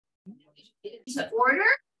To order.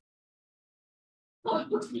 Oh,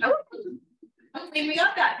 we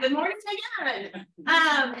got that. Good morning again.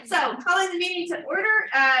 So calling the meeting to order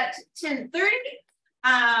at 10:30.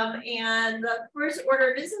 And the first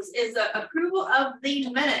order of business is approval of the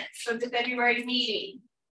minutes of the February meeting.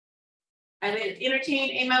 I would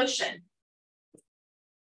entertain a motion.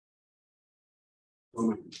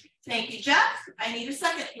 Thank you, Jeff. I need a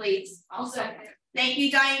second, please. I'll second. Thank you,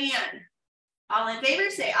 Diane. All in favor,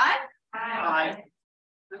 say aye. Aye.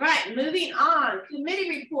 All right, moving on. Committee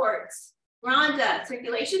reports. Rhonda,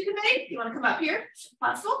 Circulation Committee, you want to come up here if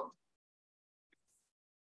possible?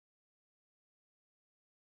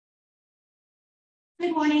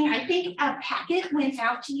 Good morning. I think a packet went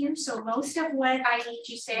out to you, so most of what I need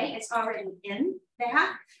to say is already in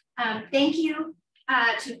that. Thank you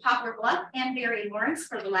to Poplar Bluff and Barry Lawrence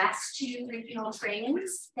for the last 2 regional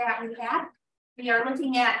trainings that we had. We are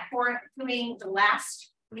looking at doing the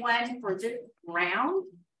last one for this round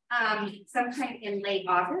sometime in late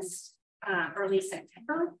August, early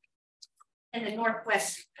September, in the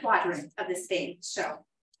northwest quadrant of the state. So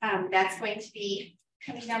that's going to be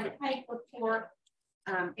coming down the pipe before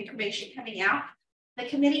information coming out. The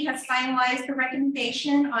committee has finalized the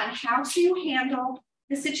recommendation on how to handle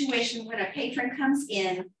the situation when a patron comes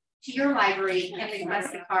in to your library and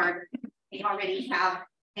requests a card. They already have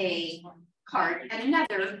a card at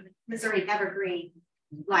another Missouri Evergreen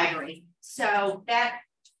library. So that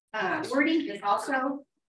wording is also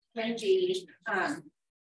in the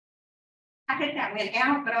packet that went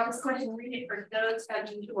out, but I'll just go ahead and read it for those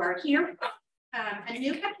of you who are here. A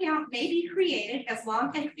new account may be created as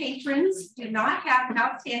long as patrons do not have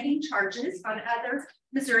outstanding charges on other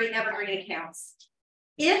Missouri Evergreen accounts.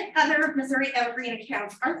 If other Missouri Evergreen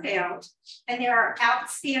accounts are found and there are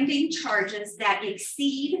outstanding charges that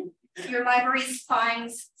exceed your library's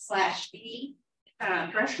fines/fee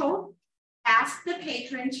threshold, ask the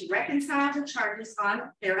patron to reconcile the charges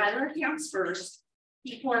on their other accounts first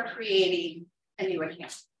before creating a new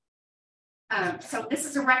account. So this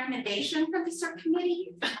is a recommendation from the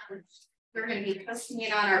subcommittee. We're going to be posting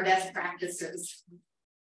it on our best practices.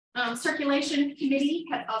 Circulation committee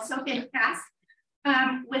has also been tasked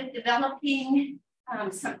with developing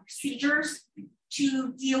some procedures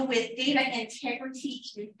to deal with data integrity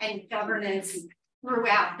and governance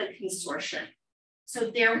throughout the consortium.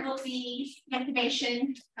 So there will be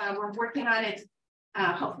information. We're working on it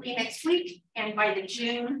hopefully next week, and by the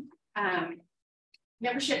June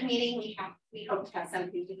membership meeting, we hope to have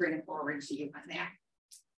something to bring forward to you on that.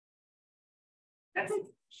 That's it.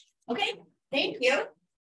 Okay, thank you.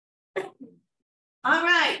 All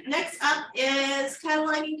right, next up is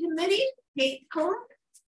Cataloging Committee, Kate Cole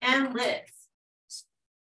and Liz.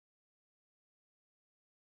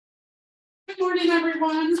 Good morning,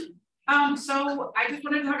 everyone. So I just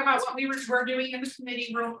wanted to talk about what we're doing in the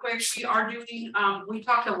committee real quick. We are doing, we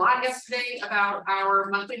talked a lot yesterday about our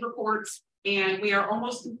monthly reports, and we are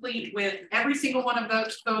almost complete with every single one of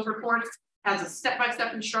those reports. Has a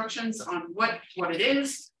step-by-step instructions on what it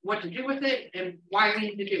is, what to do with it, and why we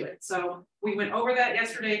need to do it. So we went over that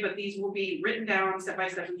yesterday, but these will be written down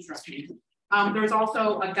step-by-step instructions. There's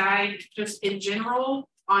also a guide just in general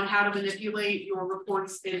on how to manipulate your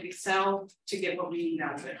reports in Excel to get what we need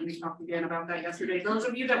out of it. And we talked again about that yesterday. Those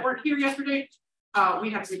of you that weren't here yesterday, we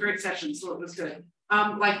had some great sessions, so it was good.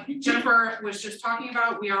 Like Jennifer was just talking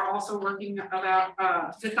about, we are also working about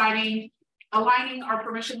aligning our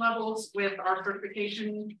permission levels with our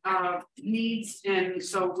certification needs. And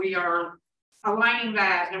so we are aligning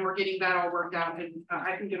that, and we're getting that all worked out. And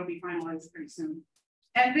I think it'll be finalized pretty soon.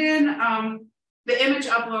 And then the image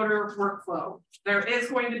uploader workflow. There is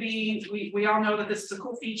going to be, we all know that this is a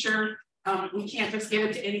cool feature. We can't just give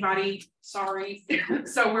it to anybody, sorry.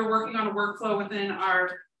 So we're working on a workflow within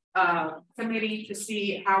our committee to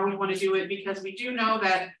see how we want to do it, because we do know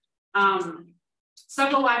that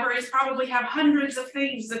several libraries probably have hundreds of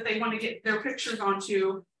things that they want to get their pictures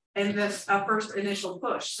onto in this first initial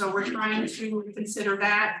push. So we're trying to consider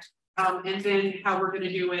that and then how we're going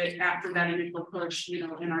to do it after that initial push, you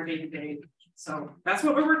know, in our day-to-day. So that's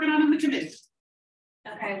what we're working on in the committee.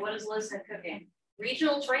 Okay, what is Liz cooking?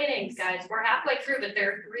 Regional trainings, guys. We're halfway through, but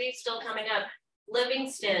there are 3 still coming up.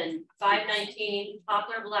 Livingston 519,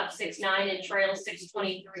 Poplar Bluff 69, and Trail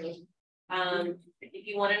 623. If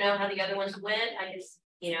you want to know how the other ones went, I just,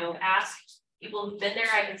 you know, ask people who've been there.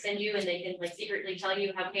 I can send you, and they can like secretly tell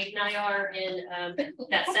you how Kate and I are in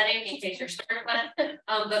that setting in case you're scared about it.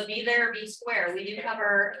 But be there, be square. We do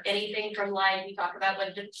cover anything from like we talk about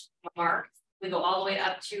like mark. We go all the way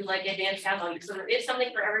up to like advanced cataloging. So there is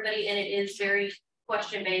something for everybody, and it is very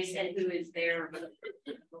question based and who is there.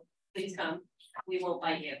 Please come. We won't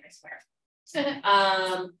bite you, I swear.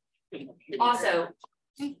 Also,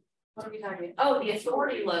 what are we talking about? Oh, the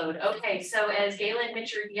authority load. Okay, so as Galen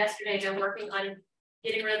mentioned yesterday, they're working on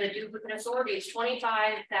getting rid of the duplicate authorities.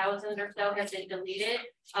 25,000 or so has been deleted.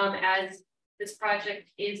 As this project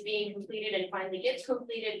is being completed and finally gets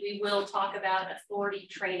completed, we will talk about authority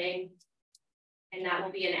training. And that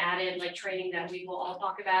will be an added like training that we will all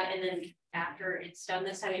talk about. And then after it's done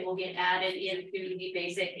this time, it will get added into the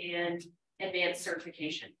basic and advanced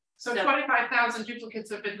certification. So 25,000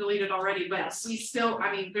 duplicates have been deleted already, but yes, we still,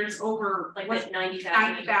 I mean, there's over like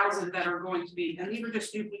 90,000 that are going to be, and these are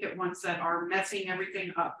just duplicate ones that are messing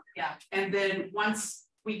everything up. Yeah. And then once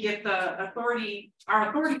we get the authority, our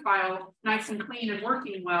authority file nice and clean and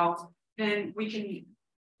working well, then we can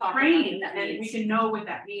train and we can know what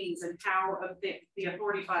that means and how the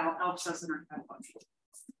authority file helps us in our guidelines.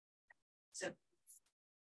 So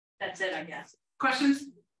that's it, I guess. Questions?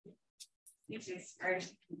 All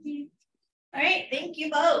right, thank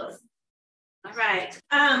you both. All right,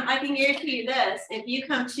 I can guarantee you this: if you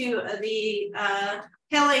come to the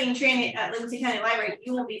Kelly training at Livingston County Library,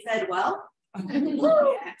 you will be fed well.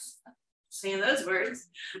 Yes. Saying those words,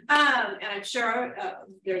 and I'm sure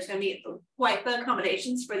there's going to be quite the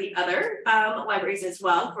accommodations for the other libraries as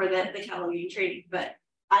well for the Kelly training, but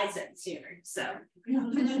I said sooner, so yeah.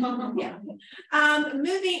 Moving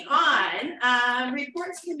on,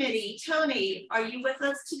 reports committee. Tony, are you with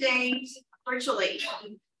us today virtually?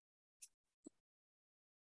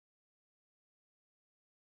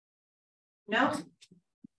 No.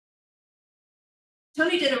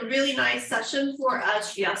 Tony did a really nice session for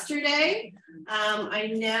us yesterday. I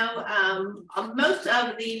know most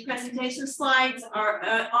of the presentation slides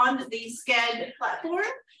are on the SCED platform.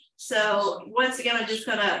 So once again, I'm just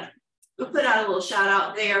gonna put out a little shout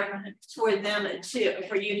out there for them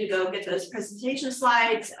for you to go get those presentation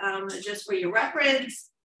slides just for your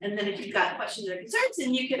reference. And then if you've got questions or concerns,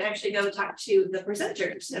 then you can actually go talk to the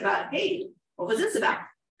presenters about, hey, what was this about?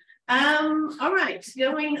 All right,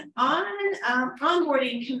 going on,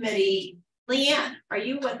 onboarding committee. Leanne, are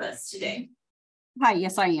you with us today? Hi,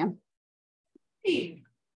 yes, I am. Hey.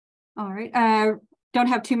 All right, don't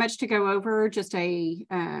have too much to go over, just a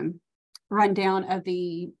rundown of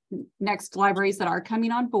the next libraries that are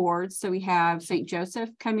coming on board. So we have St. Joseph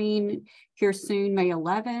coming here soon, May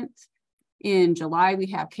 11th. In July, we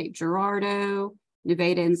have Cape Girardeau,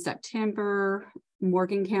 Nevada in September,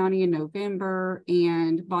 Morgan County in November,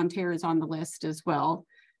 and Bonne Terre is on the list as well.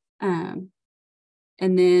 And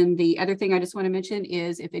then the other thing I just want to mention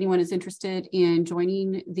is if anyone is interested in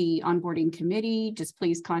joining the onboarding committee, just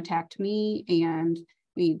please contact me, and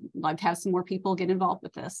we'd love to have some more people get involved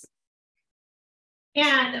with this.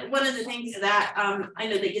 And one of the things that I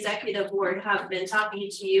know the executive board have been talking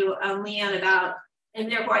to you, Leanne, about, and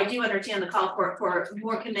therefore I do understand the call for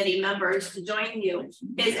more committee members to join you,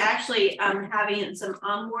 is actually having some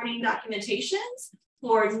onboarding documentations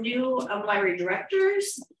for new library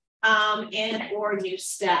directors and or new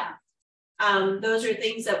staff. Those are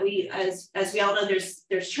things that we, as we all know,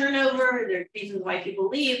 there's turnover, there's reasons why people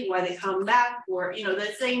leave, why they come back, or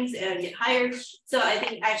those things and get hired. So I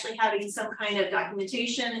think actually having some kind of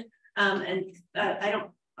documentation and I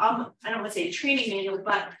don't want to say training manual,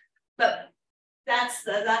 but that's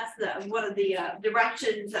one of the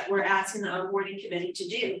directions that we're asking the onboarding committee to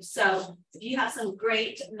do. So if you have some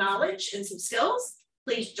great knowledge and some skills,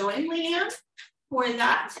 please join Leanne for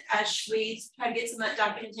that as we try to get some of that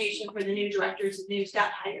documentation for the new directors and new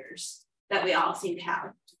staff hires that we all seem to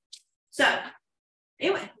have. So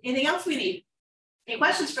anyway, anything else we need? Any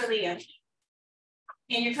questions for Leanne?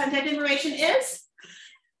 And your contact information is?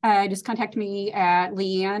 Just contact me at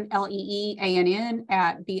Leanne, Leeann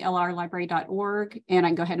at blrlibrary.org, and I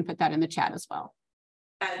can go ahead and put that in the chat as well.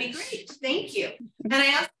 That'd be great. Thank you. And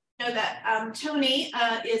I also know that Tony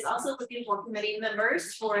is also looking for committee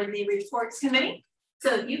members for the reports committee.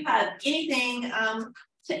 So if you have anything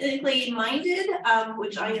technically minded,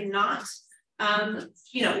 which I am not,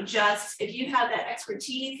 just if you have that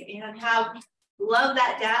expertise and love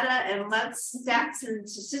that data and love stats and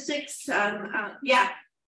statistics,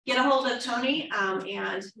 get a hold of Tony and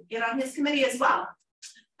get on his committee as well.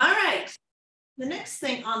 All right. The next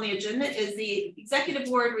thing on the agenda is the executive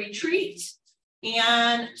board retreat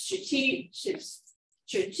and strategic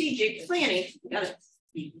planning. Got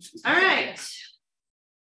it. All right.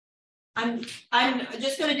 I'm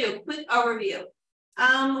just going to do a quick overview.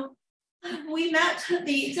 The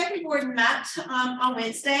executive board met on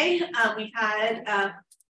Wednesday. We had a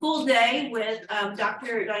full day with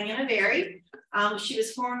Dr. Diana Berry. She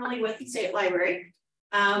was formerly with the State Library.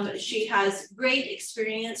 She has great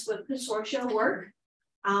experience with consortia work.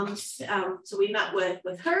 So we met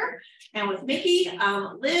with her and with Mickey,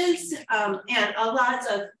 Liz, and a lot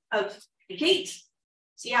of Kate.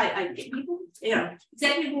 See, I get people,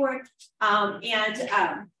 executive board, and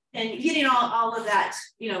getting all of that,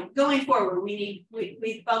 going forward. We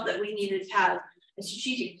felt that we needed to have a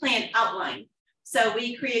strategic plan outline. So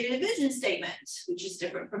we created a vision statement, which is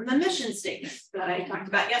different from the mission statement that I talked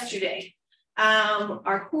about yesterday.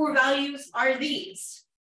 Our core values are these: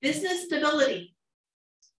 business stability,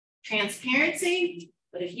 transparency.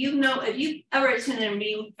 But if you've ever attended a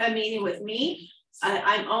meeting with me,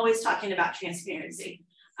 I'm always talking about transparency.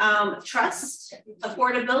 Trust,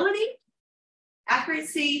 affordability,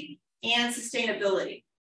 accuracy, and sustainability.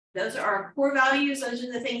 Those are our core values. Those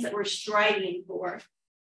are the things that we're striving for.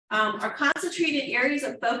 Our concentrated areas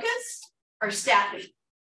of focus are staffing,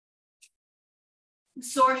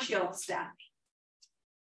 consortial staffing,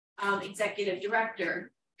 executive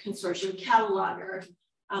director, consortium cataloger,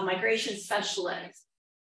 migration specialist,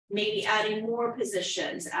 maybe adding more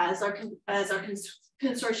positions as our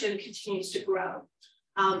consortium continues to grow.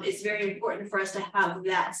 It's very important for us to have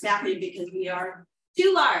that staffing because we are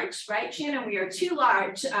too large, right, Shannon? We are too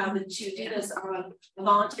large to do this on a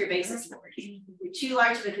volunteer basis. We're too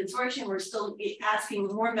large of a consortium. We're still asking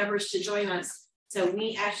more members to join us. So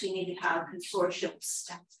we actually need to have consortium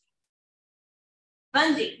staff.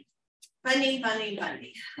 Funding.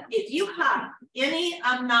 If you have any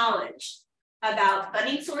knowledge about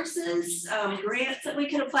funding sources, grants that we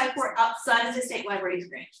can apply for outside of the state library's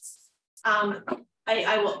grants,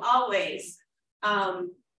 I will always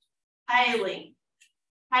highly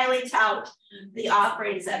tout the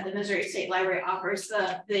offerings that the Missouri State Library offers.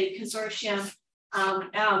 The consortium,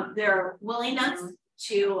 their willingness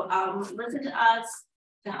to listen to us,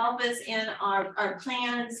 to help us in our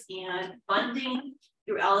plans and funding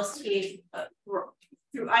through LSTA,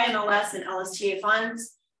 through IMLS and LSTA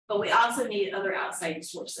funds, but we also need other outside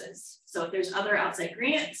sources. So if there's other outside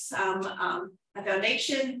grants, a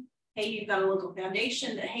foundation, hey, you've got a local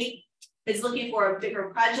foundation that, hey, is looking for a bigger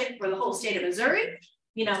project for the whole state of Missouri,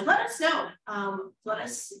 let us know. Let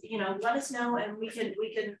us know, and we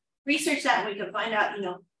can research that, and we can find out.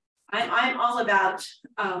 I'm all about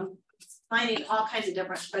finding all kinds of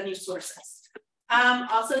different funding sources.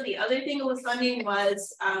 Also, the other thing with funding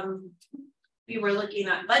was we were looking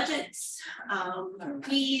at budgets,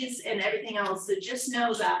 fees, and everything else. So just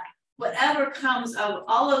know that whatever comes of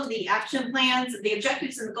all of the action plans, the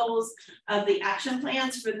objectives and the goals of the action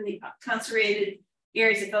plans for the concentrated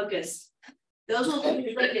areas of focus, those will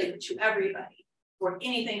be related to everybody or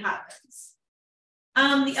anything happens.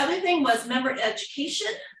 The other thing was member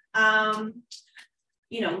education.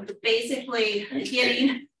 Basically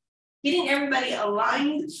getting everybody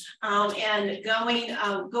aligned and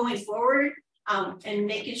going forward and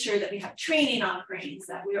making sure that we have training offerings,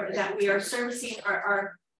 that we are servicing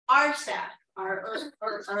our staff, our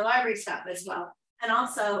library staff as well, and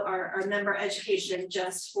also our member education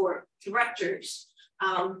just for directors.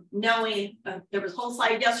 Knowing there was a whole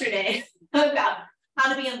slide yesterday about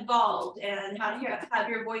how to be involved and how to have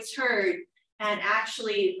your voice heard, and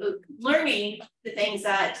actually learning the things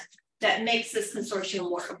that makes this consortium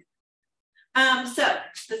work. So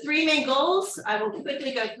the three main goals, I will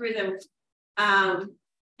quickly go through them, and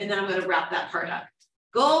then I'm going to wrap that part up.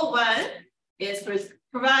 Goal 1 is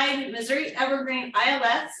provide Missouri Evergreen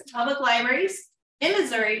ILS public libraries in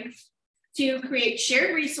Missouri to create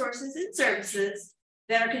shared resources and services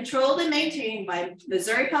that are controlled and maintained by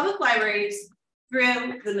Missouri Public Libraries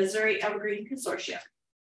through the Missouri Evergreen Consortium.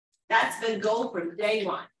 That's been goal from day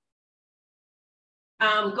 1.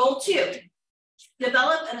 Goal 2,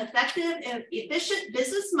 develop an effective and efficient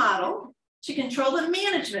business model to control the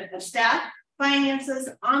management of staff, finances,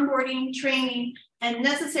 onboarding, training, and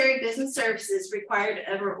necessary business services required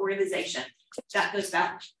of our organization. That goes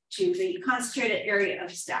back to the concentrated area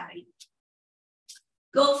of staffing.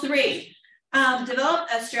 Goal 3, develop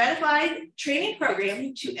a stratified training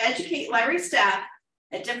program to educate library staff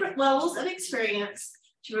at different levels of experience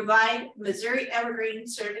to provide Missouri Evergreen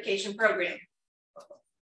certification program.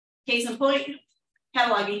 Case in point,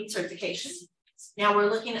 cataloging certification. Now we're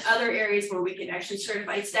looking at other areas where we can actually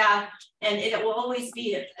certify staff, and it will always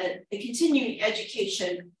be a continuing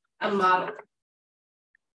education model.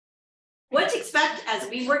 What to expect as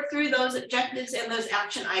we work through those objectives and those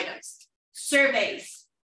action items. Surveys.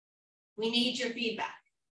 We need your feedback.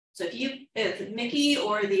 So if Mickey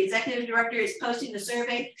or the executive director is posting the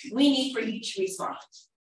survey, we need for you to respond.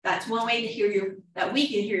 That's one way to hear that we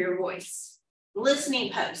can hear your voice.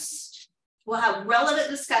 Listening posts. We'll have relevant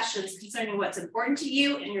discussions concerning what's important to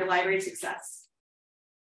you and your library success.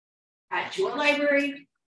 At your library,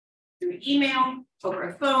 through email, over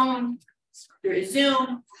a phone, through a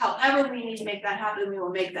Zoom, however we need to make that happen, we will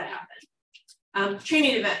make that happen.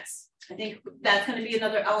 Training events. I think that's going to be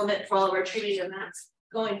another element for all of our training events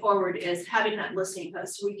going forward is having that listening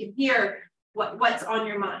post so we can hear what's on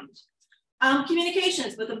your mind.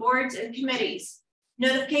 Communications with the boards and committees,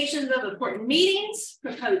 notifications of important meetings,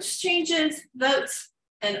 proposed changes, votes,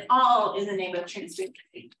 and all in the name of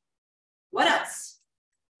transparency. What else?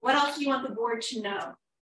 What else do you want the board to know?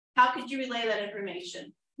 How could you relay that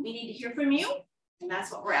information? We need to hear from you, and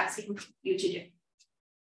that's what we're asking you to do.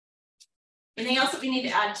 Anything else that we need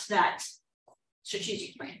to add to that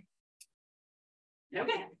strategic plan?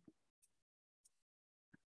 Okay.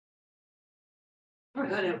 We're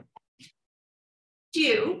going to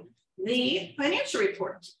do the financial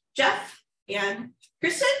report. Jeff and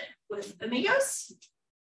Kristen with Amigos.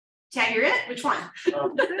 Tag, you're it. Which one?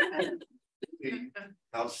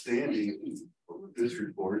 Outstanding with this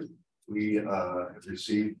report. We have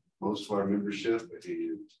received most of our membership,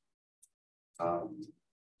 and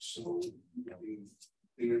so nothing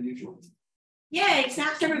unusual. Yay!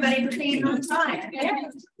 Snaps everybody for being on time.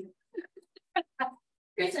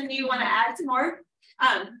 Kristen, do you want to add some more?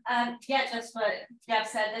 Yeah, just what Jeff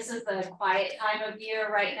said, this is the quiet time of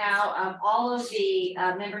year right now. All of the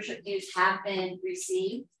membership dues have been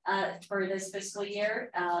received for this fiscal year,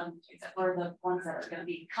 except for the ones that are going to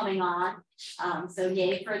be coming on. So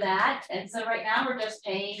yay for that. And so right now we're just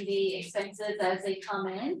paying the expenses as they come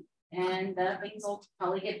in. And things will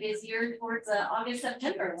probably get busier towards August,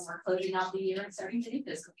 September when we're closing out the year and starting the new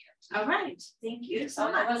fiscal year. All right, thank you so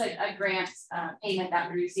much. There was a grant payment that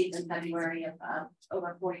we received in February of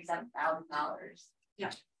over $47,000.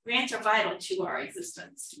 Yeah, grants are vital to our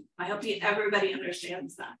existence. I hope everybody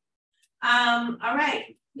understands that. All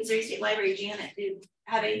right, Missouri State Library, Janet, do you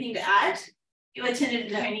have anything to add? You attended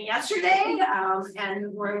the training yesterday,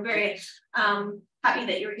 and we're very happy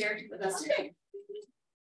that you're here with us today.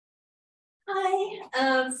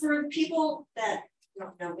 Hi, for people that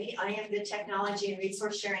don't know me, I am the Technology and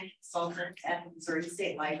Resource Sharing Consultant at the Missouri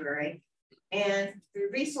State Library. And through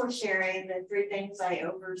resource sharing, the three things I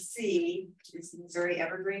oversee is the Missouri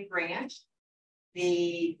Evergreen Grant,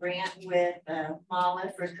 the grant with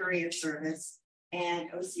MALA for Courier Service,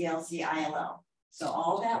 and OCLC ILL. So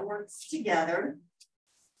all that works together.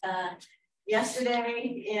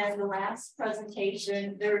 Yesterday in the last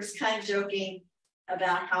presentation, there was kind of joking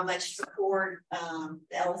about how much support the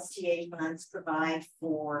LSTA funds provide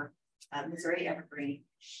for Missouri Evergreen.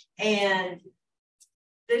 And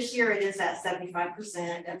this year it is at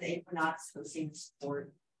 75% of the Equinox hosting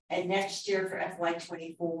support. And next year for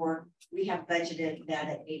FY24, we have budgeted that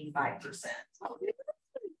at 85%.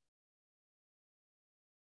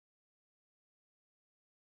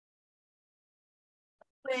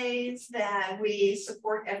 Ways that we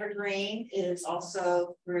support Evergreen is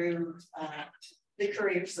also through the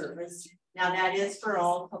courier service. Now that is for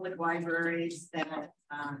all public libraries that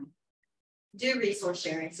do resource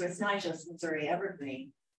sharing. So it's not just Missouri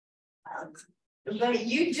Evergreen. But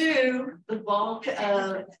you do the bulk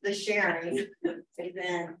of the sharing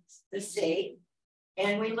within the state.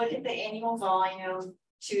 And we look at the annual volume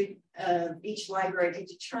to each library to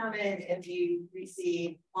determine if you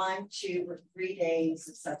receive 1, 2, or 3 days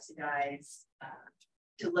of subsidized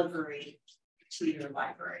delivery to your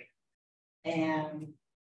library. And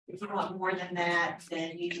if you want more than that,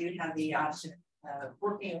 then you do have the option of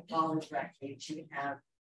working with all directly to have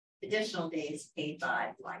additional days paid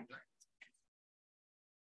by the library.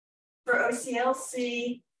 For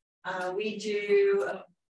OCLC, we do a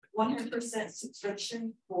 100%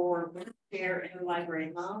 subscription for their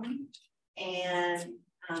interlibrary loan and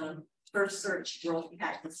first search World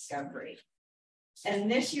Cat Discovery. And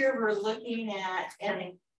this year we're looking at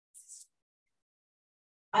adding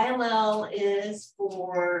ILL is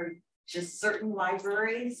for just certain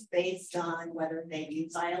libraries based on whether they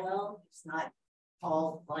use ILL. It's not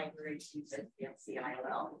all libraries use it,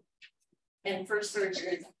 ILL. And first search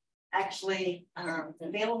is actually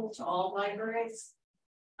available to all libraries.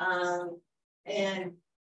 And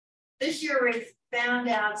this year we've found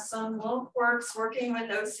out some little quirks working with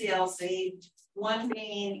OCLC. One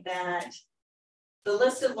being that the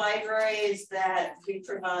list of libraries that we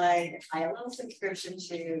provide ILL subscription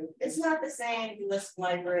to is not the same list of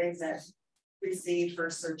libraries that receive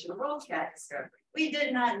first search of World Cat Discovery. We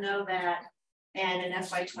did not know that. And in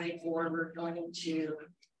FY24, we're going to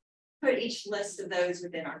put each list of those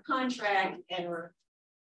within our contract, and we're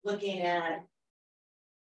looking at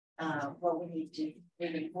what we need to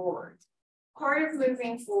moving forward. Part of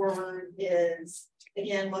moving forward is,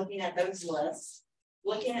 again, looking at those lists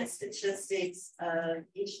looking at statistics of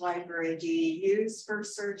each library. Do you use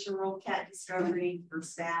first search or WorldCat discovery for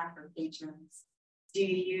staff or patrons? Do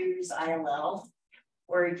you use ILL?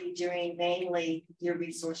 Or are you doing mainly your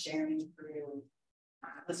resource sharing through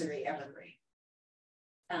Missouri Evergreen?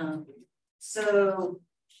 So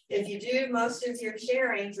if you do most of your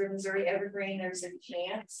sharing through Missouri Evergreen, there's a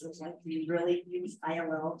chance that like you really use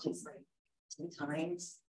ILL just like 10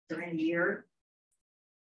 times during the year.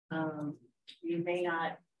 You may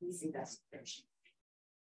not receive that subscription.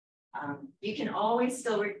 You can always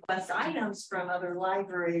still request items from other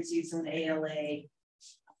libraries using ALA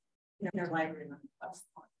in their library request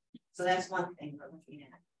form. So that's one thing we're looking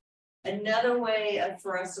at. Another way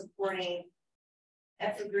for us supporting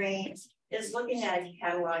Evergreen is looking at a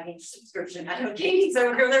cataloging subscription. I know Katie's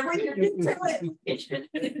over there with you.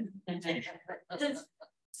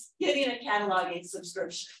 Getting a cataloging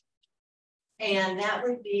subscription. And that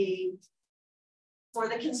would be for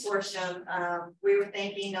the consortium. We were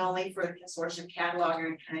thinking only for the consortium cataloger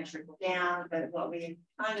and kind of trickle down, but what we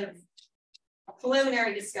kind of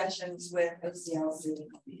preliminary discussions with OCLC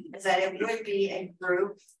is that it would be a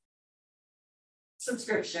group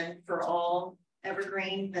subscription for all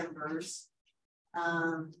Evergreen members.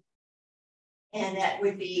 And that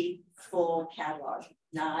would be full catalog,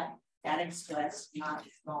 not that express, not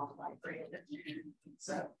small library.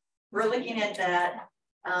 So we're looking at that.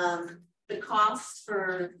 The cost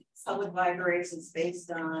for public libraries is based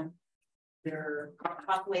on their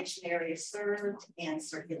population area served and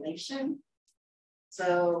circulation.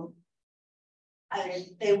 So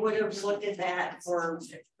they would have looked at that for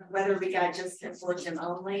whether we got just consortium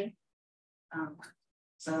only.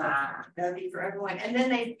 So that would be for everyone. And then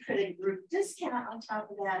they put a group discount on top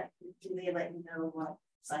of that. Do they let you know what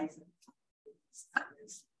size it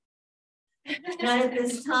is? Not at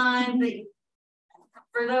this time, but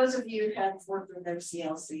for those of you who have worked with their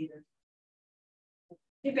CLC,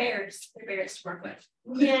 they're bears to work with.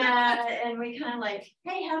 Yeah, and we kind of like,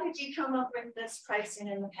 hey, how did you come up with this pricing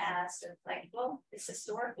in the past? And it's like, well, it's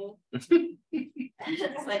historical.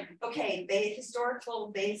 It's like, okay,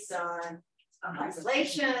 historical based on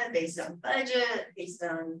population, based on budget, based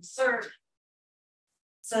on search.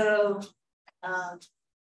 So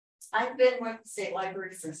I've been with the state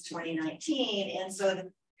library since 2019, and so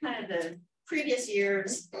the kind of the previous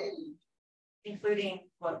years, including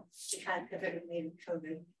what the kind of pivot with me with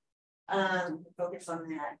COVID, focus on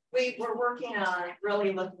that. We were working on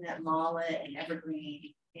really looking at Mullet and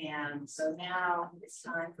Evergreen, and so now it's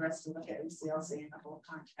time for us to look at OCLC and the whole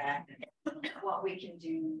contract and what we can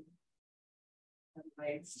do in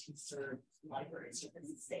ways to serve libraries within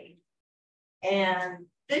the state. And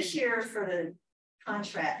this year for the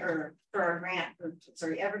contract or for our grant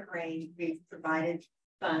for Evergreen, we've provided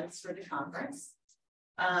funds for the conference.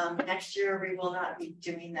 Next year we will not be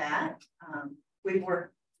doing that.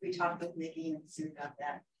 We talked with Nikki and Sue about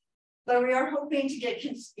that, but we are hoping to get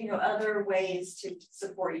other ways to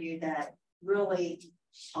support you that really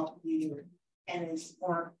help you and is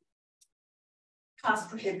more cost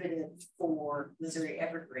prohibitive for Missouri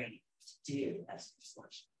Evergreen to do as a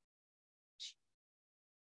source.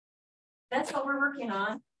 That's what we're working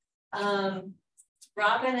on.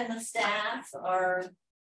 Robin and the staff are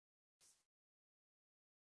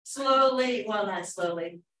slowly, well, not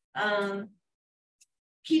slowly,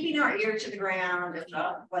 keeping our ear to the ground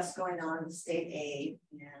about what's going on with state aid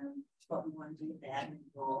and what we want to do with the admin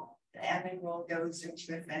role. The admin role goes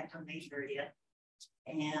into effect on May 30th.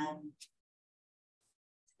 And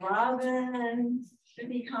Robin should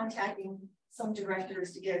be contacting some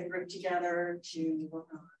directors to get a group together to work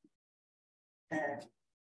on the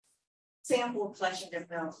sample collection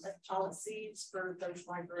development policies for those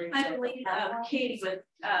libraries. I believe Katie, with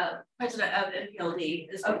president of MPLD,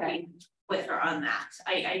 is working with her on that.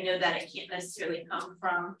 I know that it can't necessarily come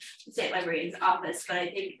from the state librarian's office, but I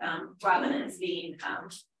think Robin is being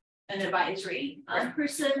an advisory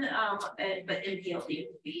person, but MPLD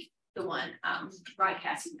would be the one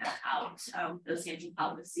broadcasting that out, those sample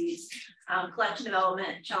policies, collection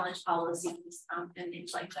development, challenge policies, and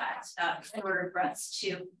things like that, in order for us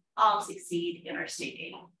to all succeed in our state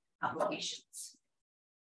aid applications.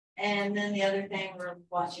 And then the other thing we're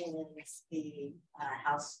watching is the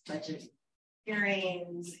House budget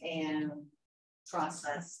hearings and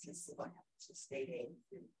process to see what happens with state aid.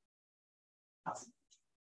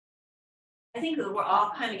 I think that we're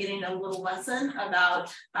all kind of getting a little lesson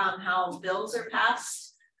about how bills are passed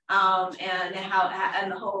and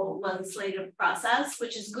the whole legislative process,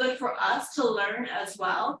 which is good for us to learn as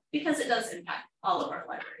well, because it does impact all of our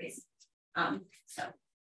libraries. So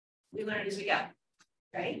we learn as we go,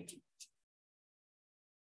 right?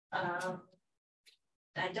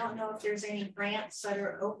 I don't know if there's any grants that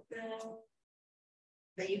are open.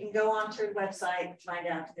 But you can go onto the website and find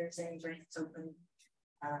out if there's any grants open.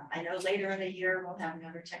 I know later in the year we'll have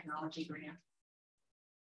another technology grant.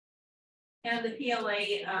 And the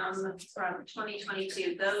PLA from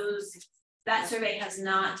 2022, that survey has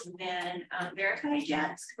not been verified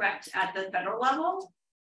yet, correct, at the federal level?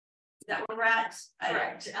 Is that where we're at?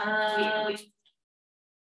 Correct.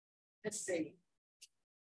 Let's see.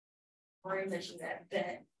 Or mention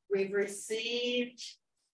that we've received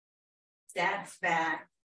stats back,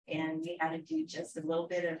 and we had to do just a little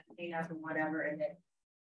bit of cleanup and whatever, and then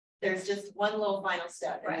there's just one little final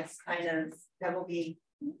step, and it's kind of that will be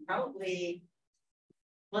probably,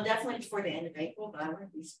 well, definitely before the end of April, but I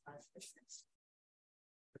wouldn't be surprised if it's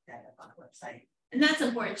put that up on the website. And that's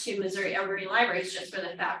important to Missouri Evergreen Libraries, just for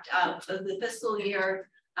the fact of the fiscal year,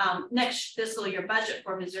 next fiscal year budget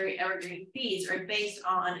for Missouri Evergreen fees are based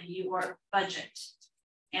on your budget.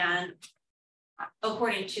 And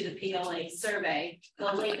according to the PLA survey,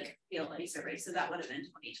 the latest PLA survey, so that would have been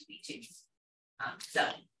 2022. So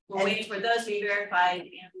we're waiting for those to be verified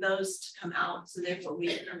and those to come out. So therefore we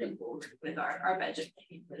are moving forward with our budget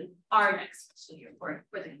for our next fiscal year for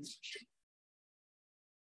the construction.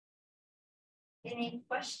 Any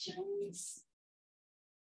questions?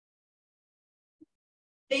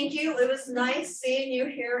 Thank you. It was nice seeing you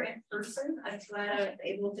here in person. I'm glad I was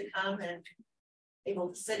able to come and able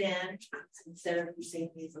to sit in instead of seeing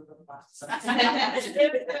these little boxes.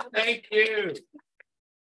 Thank you.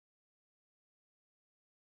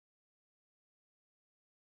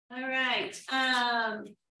 All right.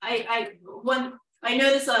 I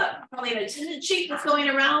noticed probably an attendance sheet that's going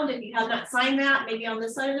around. If you have not signed that, maybe on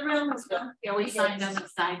this side of the room, let's go. Yeah, we signed on the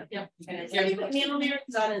side. Yeah. You put me on there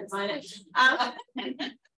because I didn't sign it.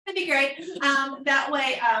 That'd be great. That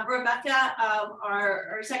way, Rebecca,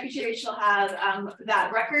 our secretary, she'll have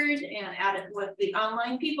that record and add it with the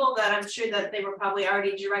online people that I'm sure that they were probably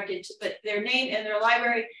already directed to put their name and their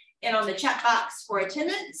library and on the chat box for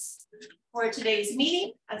attendance for today's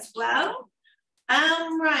meeting as well.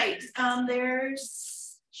 Right. I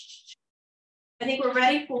think we're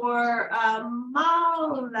ready for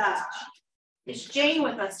Mala. Is Jane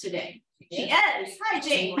with us today? She is. Hi,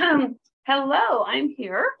 Jane. Hello, I'm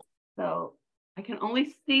here. So I can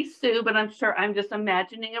only see Sue, but I'm sure I'm just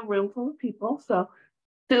imagining a room full of people. So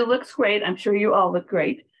Sue looks great. I'm sure you all look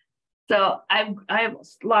great. So I have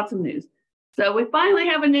lots of news. So we finally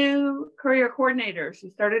have a new career coordinator. She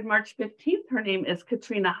started March 15th. Her name is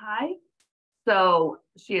Katrina High. So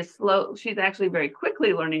she is slow. She's actually very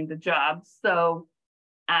quickly learning the job. So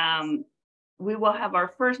we will have our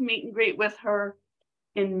first meet and greet with her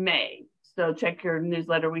in May. So check your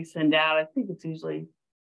newsletter we send out. I think it's usually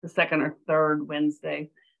the second or third Wednesday.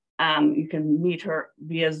 You can meet her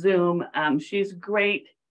via Zoom. She's great.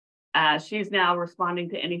 She's now responding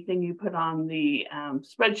to anything you put on the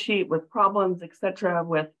spreadsheet with problems, etc.,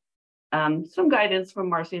 with some guidance from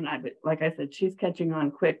Marcy and I. But like I said, she's catching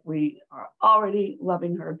on quick. We are already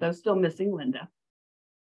loving her, though still missing Linda.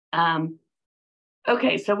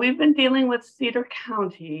 Okay, so we've been dealing with Cedar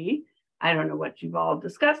County. I don't know what you've all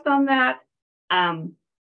discussed on that.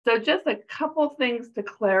 So just a couple things to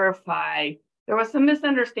clarify. There was some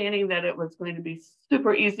misunderstanding that it was going to be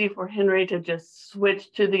super easy for Henry to just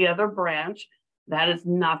switch to the other branch. That is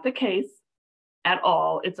not the case at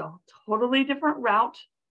all. It's a totally different route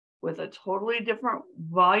with a totally different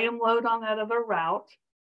volume load on that other route.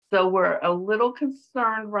 So we're a little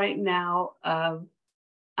concerned right now of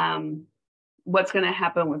what's going to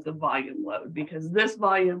happen with the volume load, because this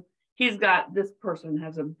volume, this person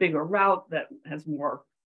has a bigger route that has more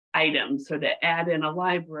items. So to add in a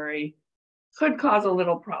library could cause a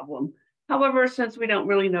little problem. However, since we don't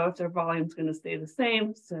really know if their volume is going to stay the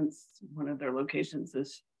same, since one of their locations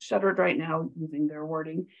is shuttered right now using their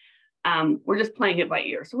wording, we're just playing it by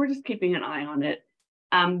ear. So we're just keeping an eye on it.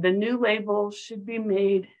 The new label should be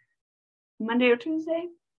made Monday or Tuesday.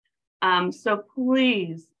 So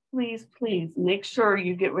please make sure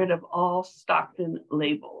you get rid of all Stockton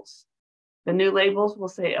labels. The new labels will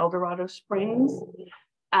say El Dorado Springs.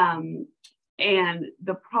 And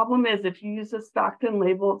the problem is, if you use a Stockton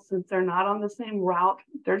label, since they're not on the same route,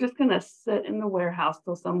 they're just going to sit in the warehouse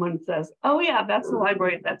till someone says, oh yeah, that's the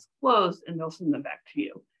library that's closed, and they'll send them back to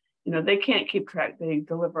you. You know, they can't keep track. They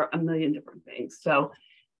deliver a million different things. So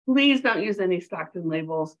please don't use any Stockton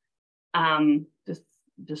labels. Just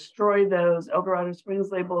destroy those. El Dorado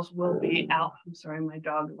Springs labels will be out. I'm sorry, my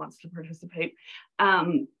dog wants to participate.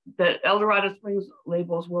 The El Dorado Springs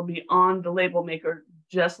labels will be on the label maker,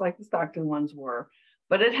 just like the Stockton ones were,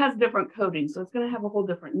 but it has different coding. So it's going to have a whole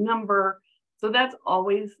different number. So that's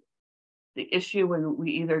always the issue when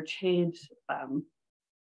we either changed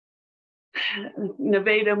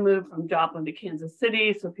Nevada moved from Joplin to Kansas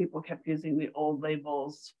City, so people kept using the old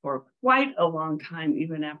labels for quite a long time,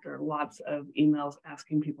 even after lots of emails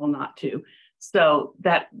asking people not to. So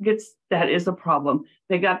that is a problem.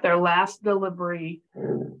 They got their last delivery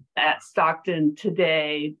at Stockton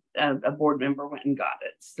today. A board member went and got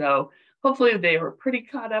it. So hopefully they were pretty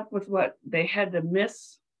caught up with what they had to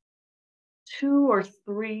miss 2 or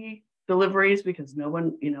 3 deliveries because no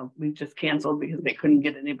one, we just canceled because they couldn't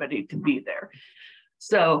get anybody to be there.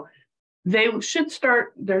 So they should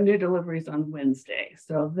start their new deliveries on Wednesday.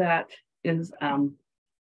 So that is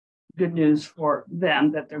good news for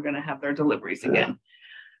them that they're going to have their deliveries again.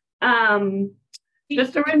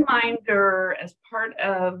 Just a reminder, as part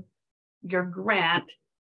of your grant,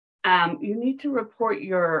 you need to report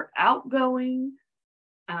your outgoing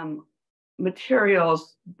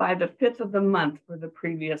materials by the 5th of the month for the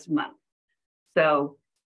previous month. So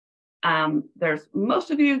there's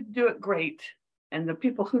most of you do it great, and the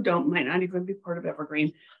people who don't might not even be part of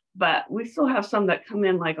Evergreen, but we still have some that come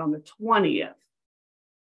in like on the 20th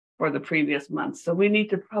for the previous month. So we need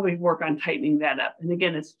to probably work on tightening that up. And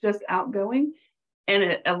again, it's just outgoing.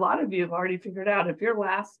 And a lot of you have already figured out if your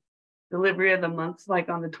last delivery of the month's like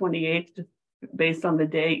on the 28th, just based on the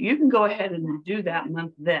date, you can go ahead and do that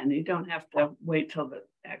month then. You don't have to wait till the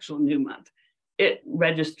actual new month. It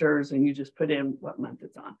registers and you just put in what month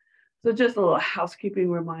it's on. So just a little housekeeping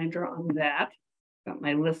reminder on that. Got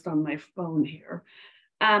my list on my phone here.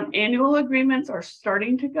 Annual agreements are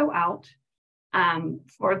starting to go out.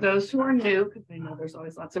 For those who are new, because I know there's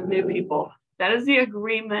always lots of new people, that is the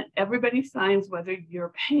agreement everybody signs whether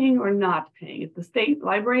you're paying or not paying. If the state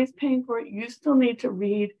library is paying for it, you still need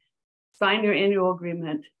to sign your annual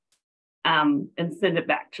agreement and send it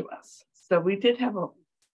back to us. So we did have a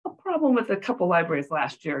problem with a couple libraries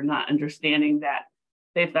last year not understanding that.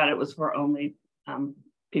 They thought it was for only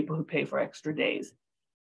people who pay for extra days.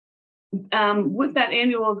 With that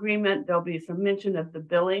annual agreement, there'll be some mention of the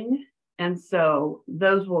billing. And so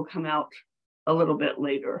those will come out a little bit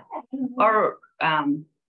later. Our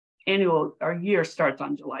year starts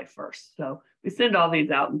on July 1st. So we send all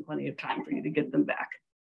these out in plenty of time for you to get them back.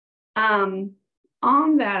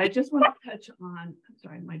 On that, I just want to touch on, I'm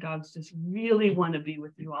sorry, my dogs just really want to be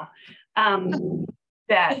with you all.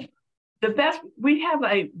 That we have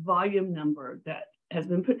a volume number that has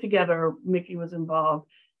been put together. Mickey was involved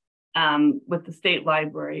with the state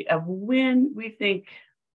library of when we think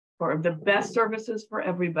for the best services for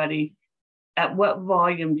everybody, at what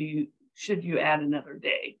volume should you add another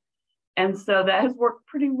day? And so that has worked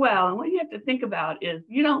pretty well. And what you have to think about is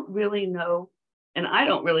you don't really know, and I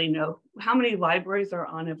don't really know how many libraries are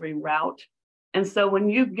on every route. And so when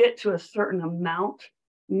you get to a certain amount,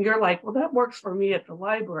 and you're like, well, that works for me at the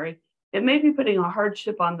library, it may be putting a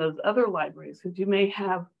hardship on those other libraries because you may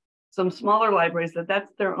have some smaller libraries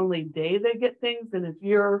that's their only day they get things. And if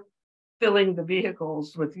you're filling the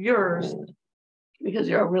vehicles with yours because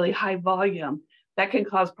you're a really high volume, that can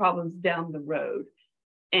cause problems down the road.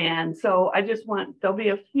 And so there'll be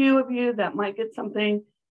a few of you that might get something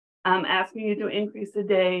asking you to increase a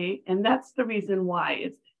day. And that's the reason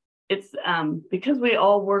why. It's because we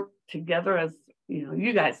all work together as,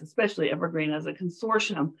 you guys, especially Evergreen as a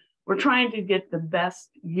consortium, we're trying to get the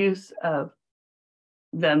best use of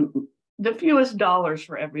the fewest dollars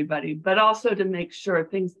for everybody, but also to make sure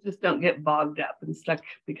things just don't get bogged up and stuck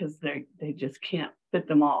because they just can't fit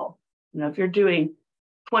them all. If you're doing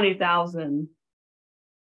 20,000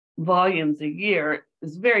 volumes a year,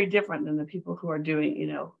 it's very different than the people who are doing,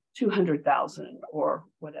 200,000 or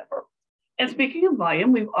whatever. And speaking of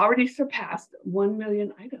volume, we've already surpassed 1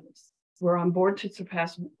 million items. We're on board to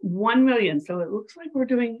surpass 1 million. So it looks like we're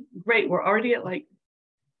doing great. We're already at like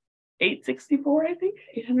 864, I think,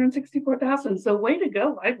 864,000. So way to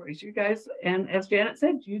go, libraries, you guys. And as Janet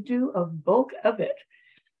said, you do a bulk of it.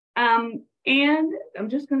 And I'm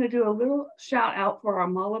just going to do a little shout out for our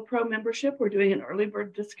Mala Pro membership. We're doing an early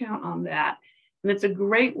bird discount on that. And it's a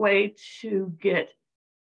great way to get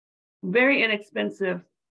very inexpensive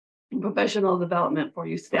professional development for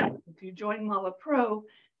you staff. If you join Mala Pro,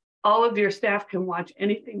 all of your staff can watch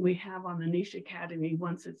anything we have on the Niche Academy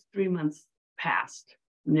once it's 3 months past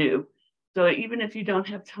new. So even if you don't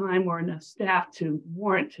have time or enough staff to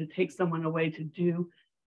warrant to take someone away to do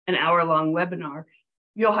an hour-long webinar,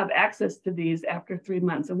 you'll have access to these after 3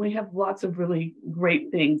 months. And we have lots of really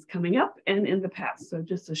great things coming up and in the past. So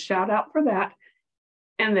just a shout out for that.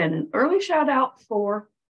 And then an early shout out for,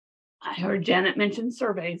 I heard Janet mention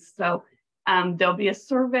surveys. So there'll be a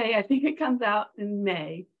survey, I think it comes out in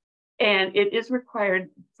May. And it is required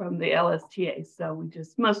from the LSTA. So we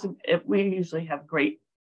just, we usually have great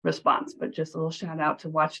response, but just a little shout out to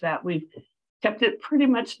watch that. We've kept it pretty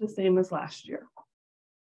much the same as last year.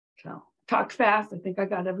 So talked fast. I think I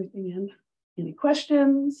got everything in. Any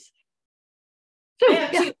questions? I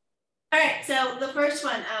have two. All right, so the first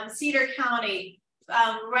one, Cedar County,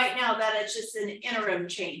 right now that is just an interim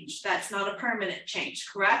change. That's not a permanent change,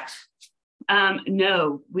 correct?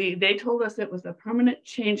 No, they told us it was a permanent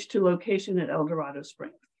change to location at El Dorado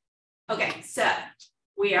Springs. Okay, so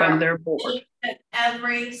we are from their board.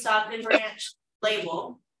 Every Stockton branch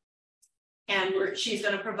label, and she's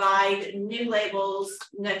going to provide new labels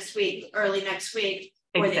next week, early next week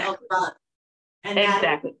for the El Dorado. And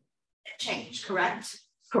exactly change, correct?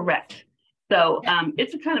 Correct. So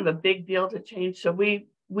it's a kind of a big deal to change. So we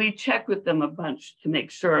checked with them a bunch to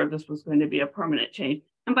make sure this was going to be a permanent change.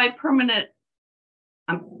 And by permanent,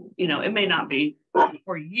 you know, it may not be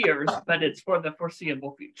for years, but it's for the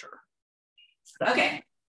foreseeable future. So. Okay.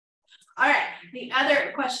 All right. The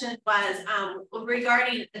other question was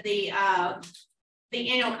regarding the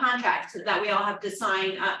annual contract that we all have to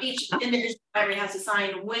sign. Each individual library has to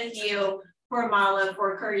sign with you for Mala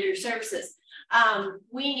for courier services.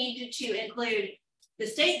 We needed to include the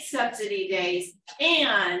state subsidy days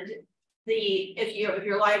and if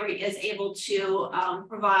your library is able to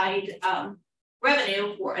provide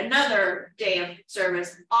revenue for another day of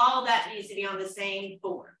service, all that needs to be on the same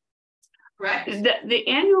form, correct? The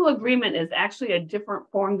annual agreement is actually a different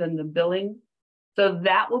form than the billing. So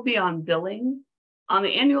that will be on billing. On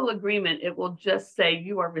the annual agreement, it will just say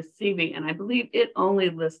you are receiving, and I believe it only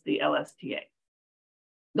lists the LSTA,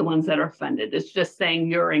 the ones that are funded. It's just saying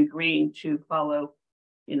you're agreeing to follow,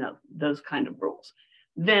 you know, those kind of rules.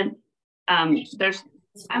 Then there's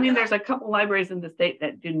a couple libraries in the state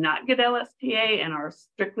that do not get LSTA and are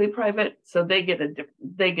strictly private, so they get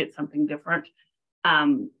something different.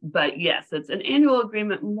 But yes, it's an annual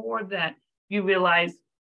agreement more that you realize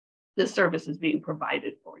the service is being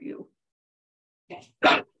provided for you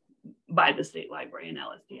by the state library and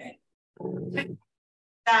LSTA.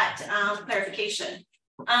 That clarification.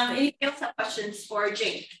 Anything else have questions for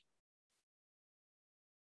Jane?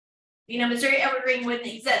 You know, Missouri Evergreen wouldn't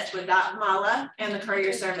exist without Mala and the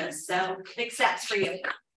courier service. So big steps for you.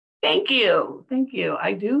 Thank you. Thank you.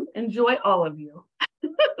 I do enjoy all of you.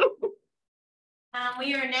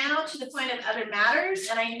 We are now to the point of other matters.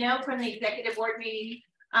 And I know from the executive board meeting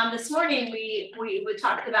this morning, we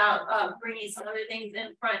talked about bringing some other things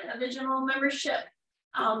in front of the general membership.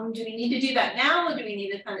 Do we need to do that now? Or do we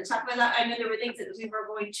need to kind of talk about that? I know there were things that we were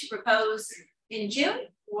going to propose in June,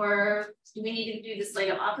 or do we need to do the slate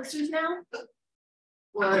of officers now?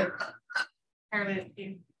 Or I'm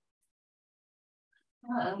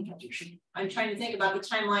trying to think about the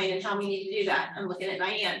timeline and how we need to do that. I'm looking at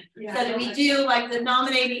Diane. Yeah, so do we do like the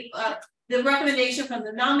nominating, the recommendation from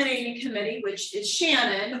the nominating committee, which is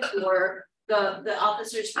Shannon, for the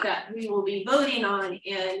officers that we will be voting on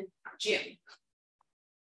in June?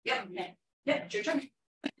 Yep. Okay. Yep. It's your turn.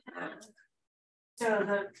 So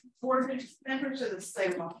the board members are the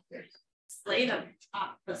slate of officers. Slate of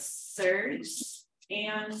officers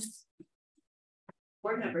and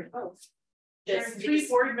board members both. There are 3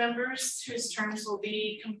 board members whose terms will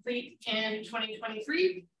be complete in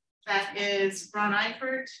 2023. That is Ron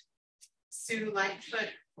Eifert, Sue Lightfoot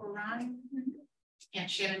Orion, and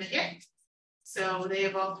Shannon McGinn. So they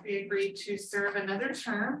have all 3 agreed to serve another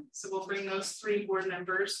term. So we'll bring those 3 board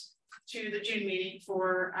members to the June meeting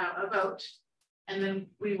for a vote. And then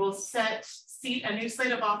we will seat a new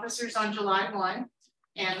slate of officers on July 1.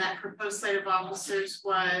 And that proposed slate of officers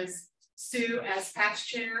was Sue as past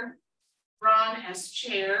chair, Ron as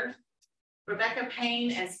chair, Rebecca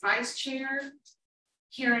Payne as vice chair,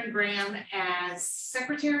 Karen Graham as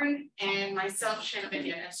secretary, and myself, Shannon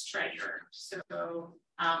McGinn, as treasurer. So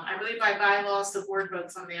I believe by bylaws, the board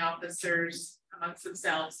votes on the officers amongst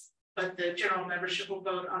themselves, but the general membership will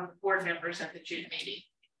vote on the board members at the June meeting.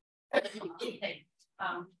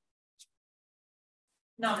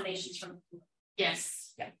 Nominations from the board.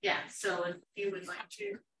 Yes. Yeah. So if you would like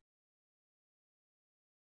to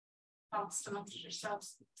amongst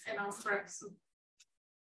yourselves, and I'll correct some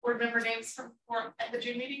board member names at the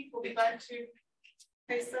June meeting. We'll be glad to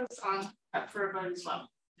place those on up for a vote as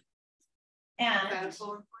well. And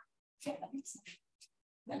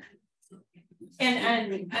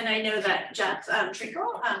I know that Jeff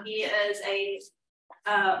Trinkle, he is a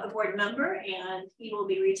board member, and he will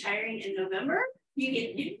be retiring in November.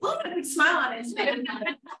 You look at a big smile on his face.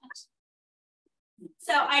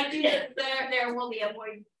 So I do that there will be a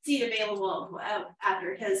board seat available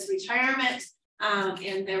after his retirement.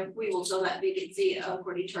 And there we will fill that vacancy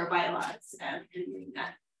according to our bylaws and bring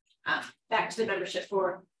that back to the membership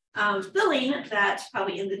for filling that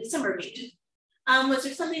probably in the December meeting. Was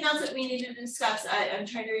there something else that we need to discuss? I'm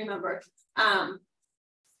trying to remember. Do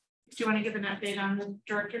you want to give an update on the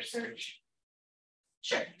director search?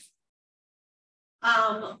 Sure.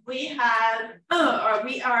 We have, or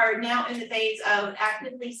we are now in the phase of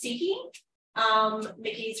actively seeking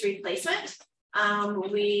Mickey's replacement.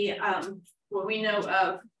 We know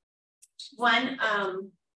of one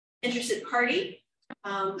interested party,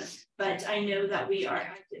 but I know that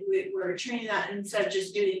we're turning that instead of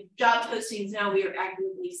just doing job postings. Now we are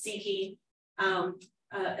actively seeking an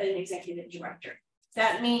executive director.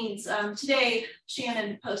 That means today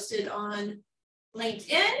Shannon posted on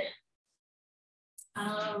LinkedIn.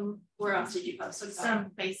 Where else did you post?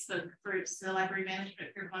 Some Facebook groups, the library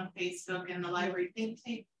management group on Facebook and the library think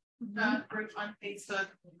tank group on Facebook.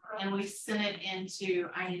 And we sent it into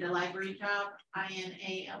I Need a Library Job,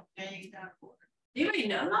 INALJ.org. Do you already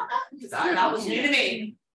know about that? Because that was new to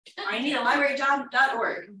me. I need a library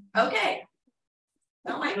job.org. Okay.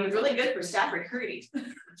 That might be really good for staff recruiting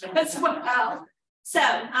as well. So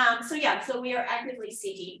yeah, so we are actively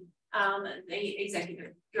seeking the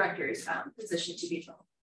executive director's position to be filled.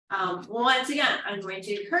 Once again, I'm going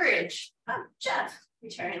to encourage Jeff,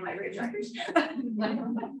 retiring library directors,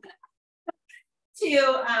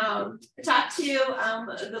 to talk to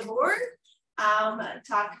the board,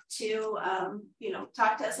 talk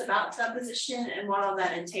to us about the position and what all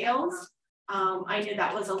that entails. I know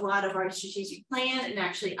that was a lot of our strategic plan and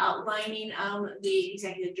actually outlining the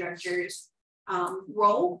executive director's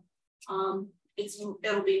role.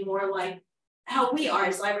 It'll be more like how we are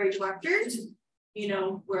as library directors,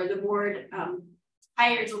 where the board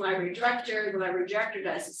hires a library director, the library director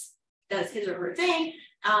does his or her thing,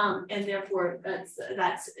 and therefore that's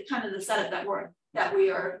kind of the setup that we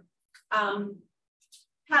are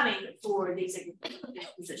having for the executive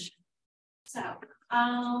position. So,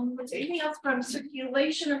 was there anything else from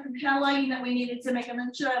circulation or from cataloging that we needed to make a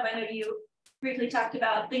mention of? I know you briefly talked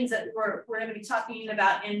about things that we're going to be talking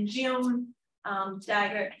about in June,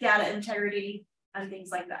 data integrity and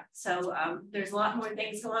things like that. So there's a lot more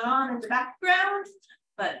things going on in the background,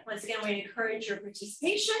 but once again, we encourage your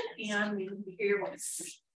participation and we hear your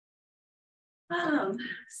voice.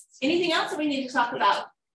 Anything else that we need to talk about?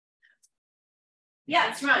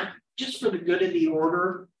 Yeah, it's Ron. Just for the good of the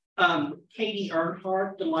order, Katie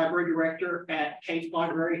Earnhardt, the library director at Case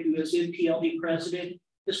Library, who is MPLD president,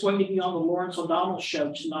 is going to be on the Lawrence O'Donnell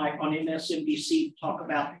show tonight on MSNBC to talk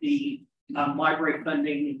about the library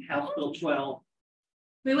funding in House Bill 12.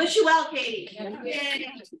 We wish you well, Katie. Yay.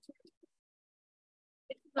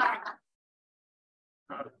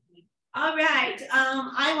 All right.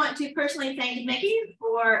 I want to personally thank Mickey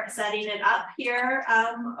for setting it up here,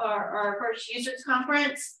 our first users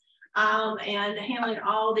conference, and handling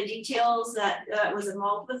all the details that was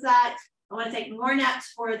involved with that. I want to thank Mornet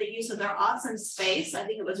for the use of their awesome space. I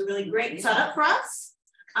think it was a really great setup for us.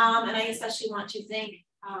 And I especially want to thank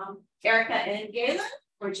Erica and Galen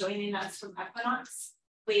for joining us from Equinox.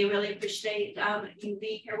 We really appreciate you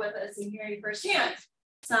being here with us and hearing firsthand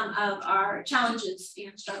some of our challenges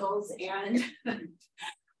and struggles. And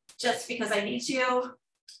just because I need to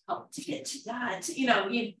help to get to that,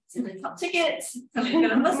 you sell tickets, somebody's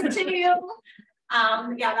gonna listen to you.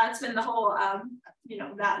 Yeah, that's been the whole,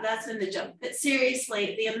 that's been the joke. But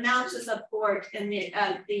seriously, the amount of support and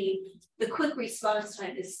the quick response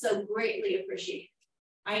time is so greatly appreciated.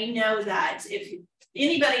 I know that if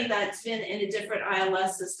anybody that's been in a different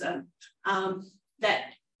ILS system,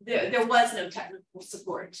 that there was no technical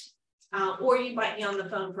support, or you might be on the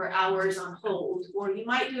phone for hours on hold, or you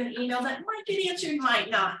might do an email that might get answered, might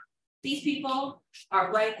not. These people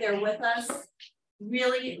are right there with us,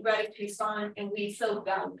 really ready to respond, and we so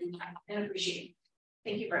value and appreciate it.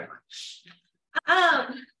 Thank you very much.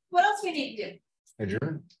 What else we need to do?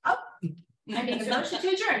 Adjourn. Oh, I make a motion to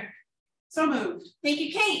adjourn. So moved. Thank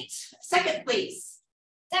you, Kate. Second, please.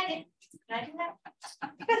 Second. Can I do that?